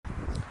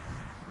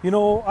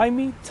I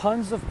meet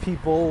tons of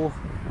people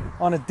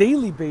on a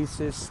daily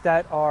basis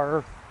that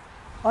are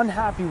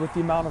unhappy with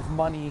the amount of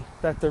money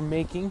that they're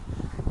making.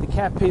 They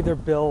can't pay their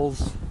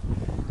bills.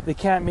 They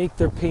can't make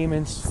their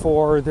payments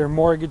for their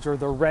mortgage or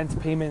their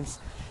rent payments.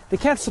 They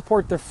can't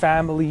support their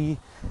family,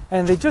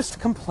 and they just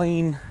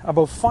complain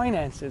about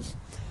finances.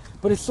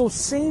 But it's those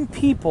same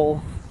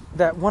people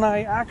that when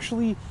I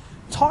actually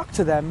talk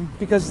to them,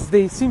 because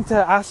they seem to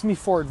ask me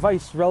for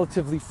advice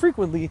relatively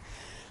frequently,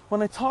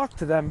 when I talk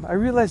to them, I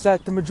realize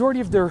that the majority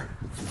of their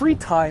free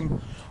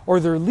time or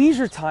their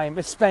leisure time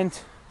is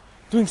spent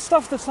doing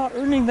stuff that's not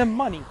earning them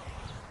money.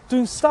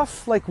 Doing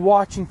stuff like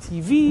watching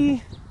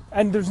TV,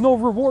 and there's no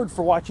reward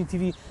for watching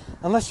TV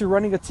unless you're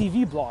running a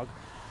TV blog.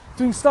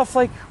 Doing stuff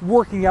like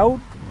working out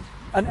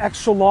an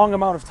extra long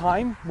amount of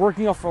time,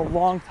 working out for a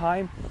long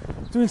time.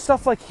 Doing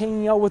stuff like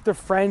hanging out with their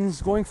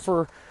friends, going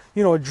for,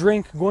 a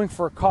drink, going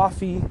for a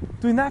coffee,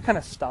 doing that kind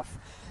of stuff.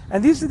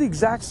 And these are the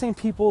exact same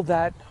people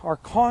that are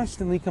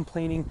constantly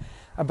complaining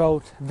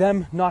about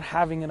them not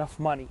having enough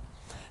money.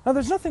 Now,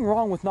 there's nothing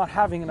wrong with not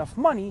having enough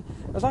money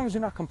as long as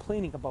you're not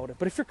complaining about it.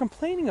 But if you're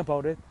complaining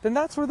about it, then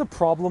that's where the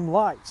problem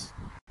lies.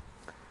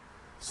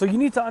 So you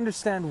need to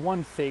understand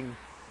one thing.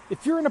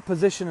 If you're in a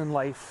position in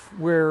life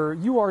where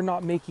you are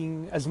not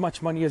making as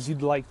much money as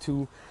you'd like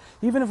to,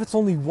 even if it's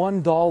only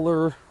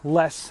 $1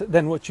 less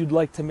than what you'd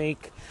like to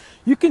make,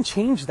 you can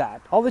change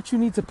that. All that you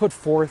need to put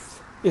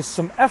forth is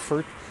some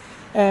effort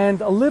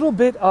and a little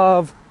bit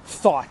of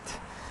thought.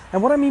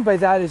 And what I mean by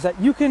that is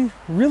that you can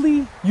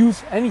really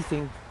use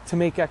anything to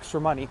make extra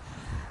money.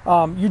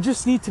 You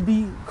just need to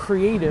be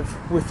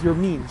creative with your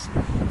means.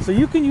 So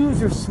you can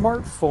use your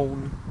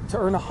smartphone to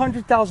earn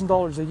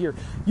 $100,000 a year.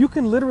 You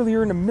can literally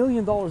earn $1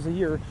 million a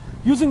year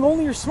using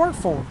only your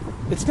smartphone.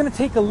 It's going to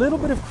take a little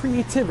bit of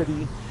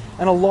creativity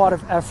and a lot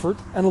of effort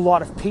and a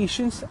lot of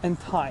patience and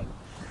time.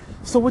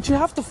 So what you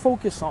have to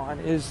focus on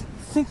is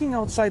thinking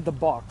outside the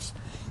box.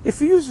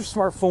 If you use your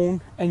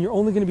smartphone and you're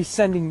only going to be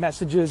sending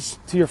messages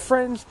to your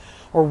friends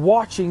or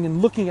watching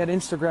and looking at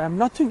Instagram,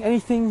 not doing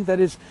anything that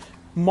is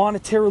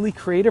monetarily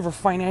creative or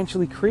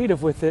financially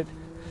creative with it,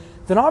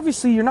 then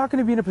obviously you're not going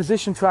to be in a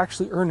position to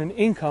actually earn an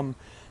income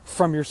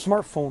from your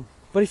smartphone.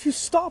 But if you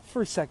stop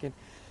for a second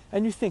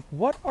and you think,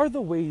 what are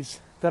the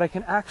ways that I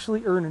can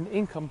actually earn an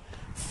income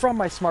from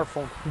my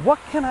smartphone? What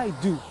can I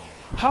do?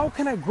 How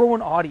can I grow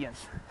an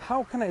audience?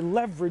 How can I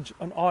leverage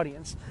an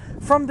audience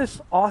from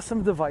this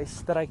awesome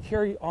device that I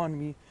carry on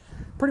me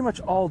pretty much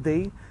all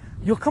day?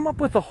 You'll come up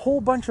with a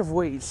whole bunch of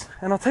ways.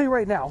 And I'll tell you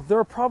right now, there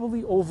are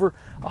probably over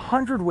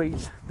 100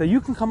 ways that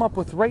you can come up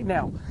with right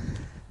now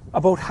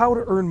about how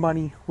to earn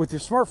money with your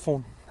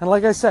smartphone. And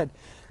like I said,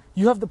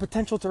 you have the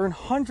potential to earn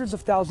hundreds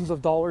of thousands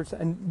of dollars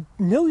and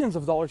millions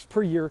of dollars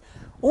per year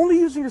only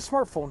using your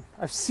smartphone.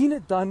 I've seen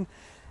it done,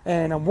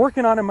 and I'm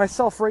working on it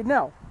myself right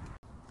now.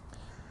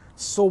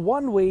 So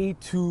one way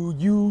to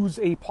use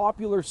a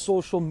popular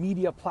social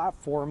media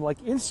platform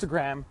like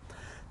Instagram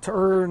to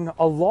earn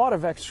a lot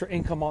of extra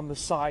income on the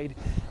side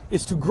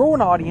is to grow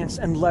an audience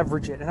and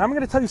leverage it. And I'm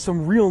going to tell you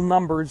some real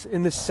numbers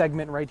in this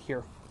segment right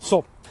here.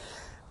 So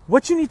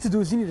what you need to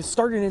do is you need to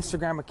start an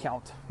Instagram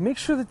account. Make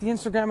sure that the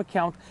Instagram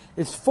account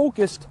is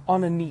focused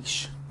on a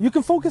niche. You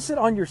can focus it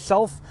on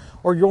yourself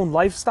or your own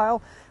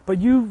lifestyle, but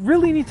you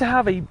really need to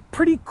have a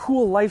pretty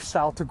cool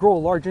lifestyle to grow a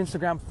large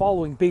Instagram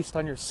following based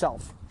on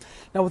yourself.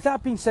 Now, with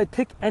that being said,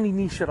 pick any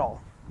niche at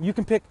all. You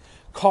can pick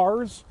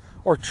cars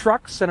or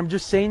trucks, and I'm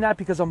just saying that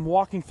because I'm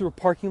walking through a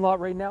parking lot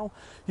right now.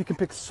 You can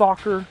pick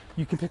soccer,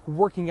 you can pick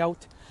working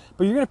out,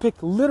 but you're going to pick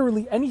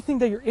literally anything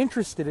that you're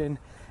interested in,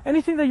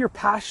 anything that you're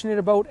passionate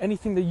about,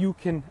 anything that you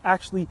can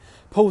actually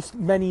post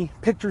many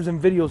pictures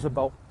and videos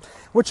about.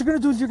 What you're going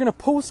to do is you're going to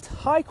post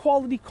high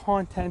quality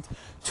content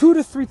 2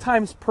 to 3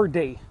 times per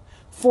day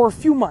for a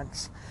few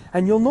months.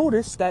 And you'll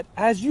notice that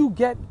as you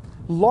get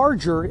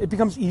larger, it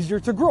becomes easier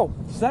to grow.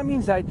 So that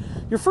means that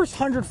your first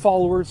 100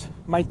 followers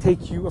might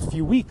take you a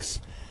few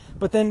weeks.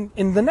 But then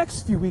in the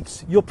next few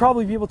weeks, you'll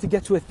probably be able to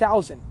get to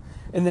 1,000.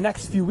 In the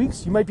next few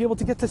weeks, you might be able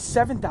to get to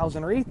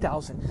 7,000 or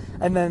 8,000.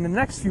 And then in the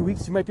next few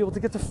weeks, you might be able to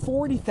get to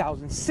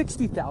 40,000,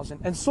 60,000,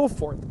 and so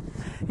forth.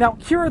 Now,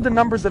 here are the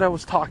numbers that I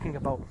was talking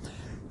about.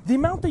 The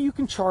amount that you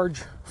can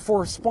charge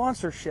for a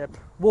sponsorship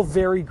will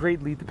vary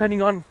greatly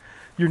depending on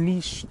your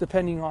niche,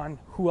 depending on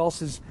who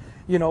else is,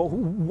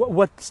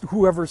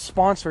 whoever's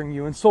sponsoring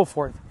you and so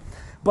forth.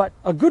 But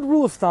a good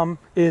rule of thumb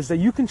is that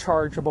you can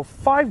charge about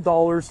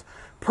 $5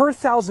 per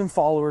 1,000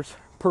 followers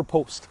per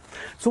post.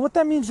 So what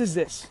that means is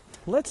this.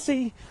 Let's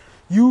say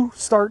you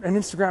start an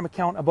Instagram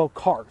account about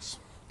cars,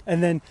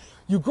 and then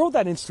you grow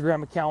that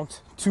Instagram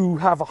account to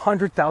have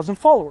 100,000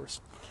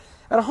 followers.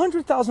 At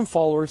 100,000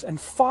 followers and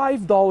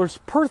 $5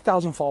 per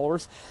 1,000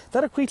 followers,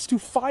 that equates to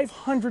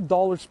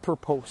 $500 per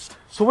post.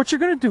 So what you're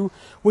going to do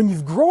when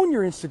you've grown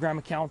your Instagram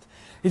account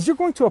is you're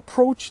going to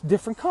approach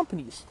different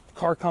companies,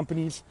 car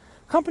companies,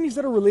 companies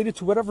that are related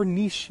to whatever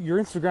niche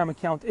your Instagram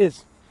account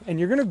is. And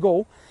you're going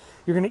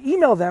to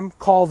email them,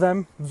 call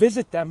them,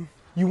 visit them.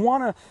 You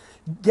want to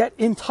get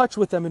in touch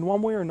with them in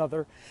one way or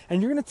another, and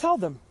you're going to tell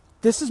them,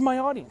 This is my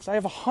audience. I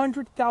have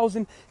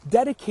 100,000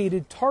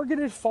 dedicated,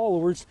 targeted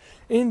followers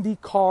in the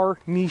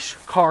niche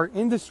car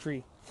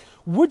industry.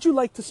 Would you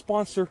like to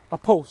sponsor a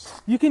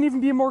post? You can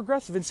even be more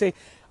aggressive and say,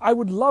 I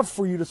would love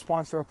for you to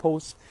sponsor a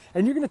post.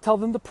 And you're going to tell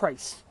them the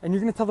price. And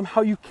you're going to tell them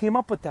how you came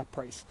up with that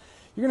price.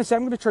 You're going to say,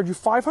 I'm going to charge you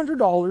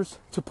 $500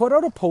 to put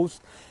out a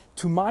post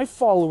to my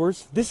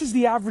followers. This is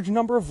the average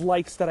number of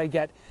likes that I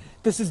get.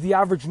 This is the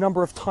average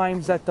number of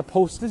times that the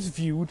post is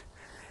viewed.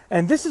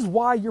 And this is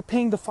why you're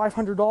paying the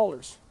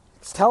 $500.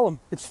 Just tell them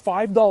it's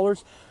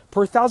 $5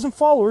 per 1,000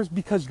 followers,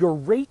 because your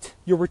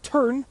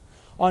return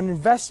on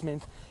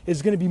investment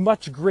is going to be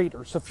much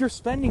greater. So if you're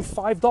spending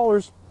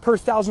 $5 per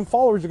 1,000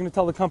 followers, you're going to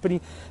tell the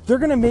company they're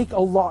going to make a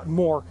lot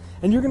more.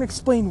 And you're going to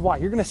explain why.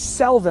 You're going to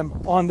sell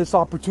them on this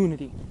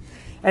opportunity.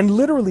 And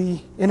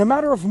literally, in a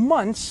matter of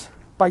months,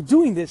 by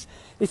doing this,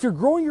 if you're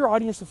growing your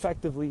audience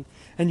effectively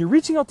and you're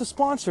reaching out to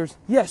sponsors,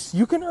 yes,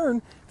 you can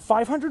earn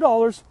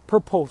 $500 per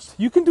post.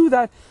 You can do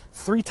that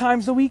 3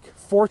 times a week,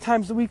 4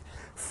 times a week,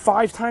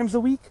 5 times a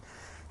week.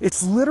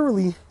 It's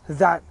literally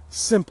that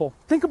simple.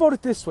 Think about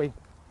it this way.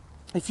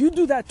 If you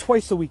do that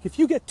twice a week, if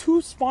you get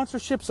 2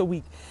 sponsorships a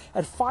week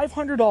at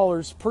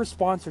 $500 per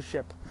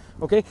sponsorship,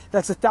 okay,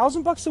 that's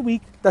 $1,000 a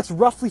week. That's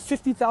roughly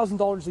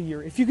 $50,000 a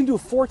year. If you can do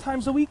it 4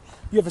 times a week,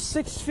 you have a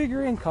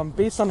 6-figure income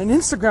based on an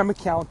Instagram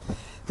account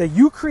that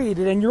you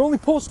created, and you're only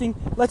posting,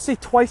 let's say,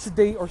 twice a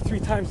day or 3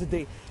 times a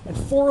day. And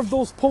 4 of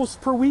those posts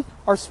per week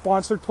are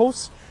sponsored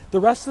posts. The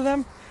rest of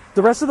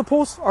the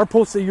posts are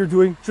posts that you're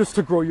doing just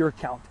to grow your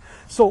account.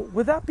 So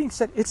with that being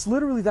said, it's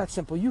literally that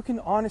simple. You can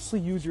honestly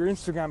use your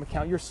Instagram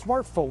account, your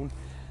smartphone,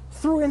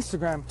 through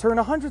Instagram to earn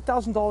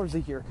 $100,000 a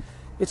year.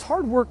 It's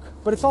hard work,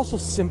 but it's also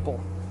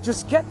simple.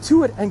 Just get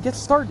to it and get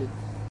started.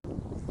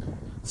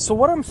 So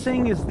what I'm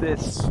saying is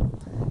this.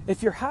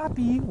 If you're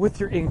happy with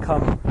your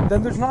income,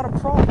 then there's not a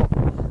problem.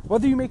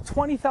 Whether you make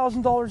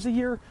 $20,000 a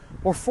year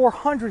or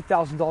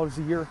 $400,000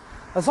 a year,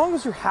 as long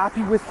as you're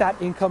happy with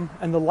that income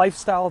and the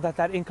lifestyle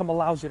that income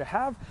allows you to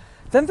have,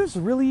 then there's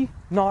really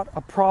not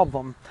a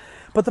problem.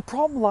 But the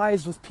problem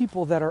lies with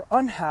people that are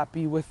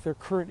unhappy with their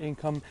current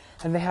income,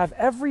 and they have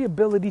every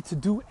ability to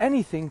do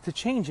anything to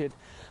change it,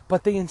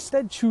 but they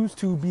instead choose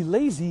to be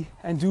lazy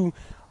and do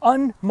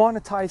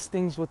unmonetized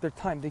things with their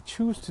time. They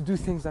choose to do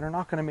things that are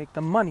not going to make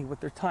them money with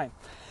their time.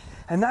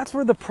 And that's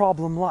where the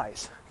problem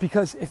lies.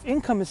 Because if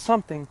income is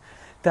something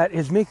that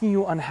is making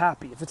you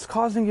unhappy, if it's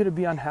causing you to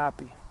be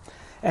unhappy,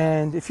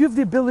 and if you have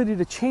the ability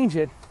to change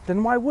it,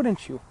 then why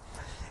wouldn't you?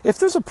 If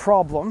there's a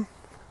problem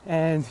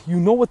and you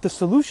know what the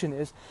solution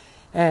is,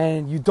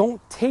 and you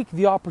don't take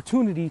the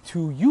opportunity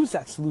to use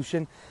that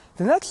solution,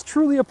 then that's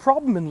truly a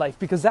problem in life,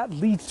 because that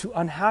leads to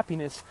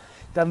unhappiness,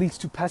 that leads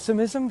to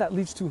pessimism, that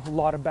leads to a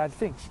lot of bad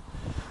things.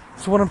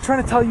 So what I'm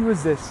trying to tell you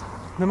is this: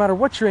 no matter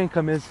what your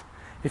income is,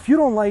 if you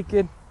don't like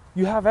it,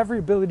 you have every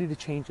ability to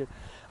change it.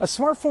 A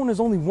smartphone is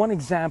only one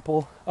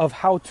example of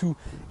how to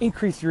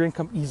increase your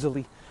income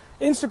easily.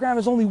 Instagram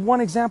is only one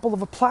example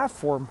of a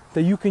platform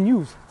that you can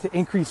use to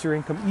increase your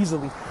income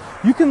easily.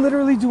 You can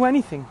literally do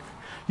anything.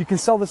 You can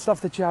sell the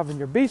stuff that you have in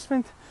your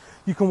basement.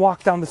 You can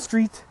walk down the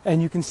street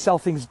and you can sell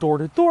things door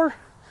to door.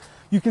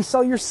 You can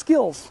sell your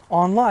skills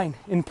online,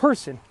 in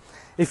person.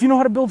 If you know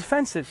how to build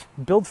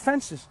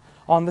fences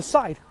on the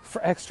side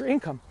for extra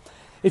income.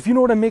 If you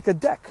know how to make a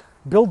deck,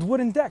 build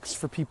wooden decks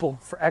for people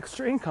for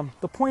extra income.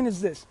 The point is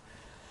this: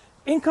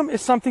 income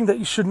is something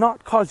that should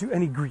not cause you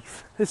any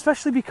grief,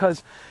 especially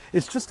because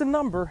it's just a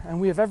number and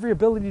we have every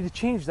ability to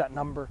change that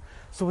number.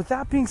 So with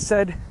that being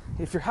said,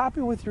 if you're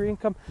happy with your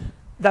income,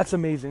 that's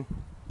amazing.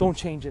 Don't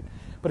change it.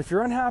 But if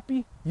you're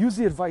unhappy, use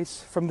the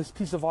advice from this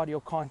piece of audio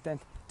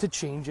content to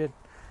change it.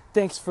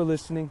 Thanks for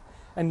listening,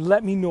 and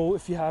let me know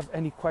if you have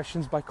any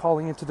questions by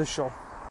calling into the show.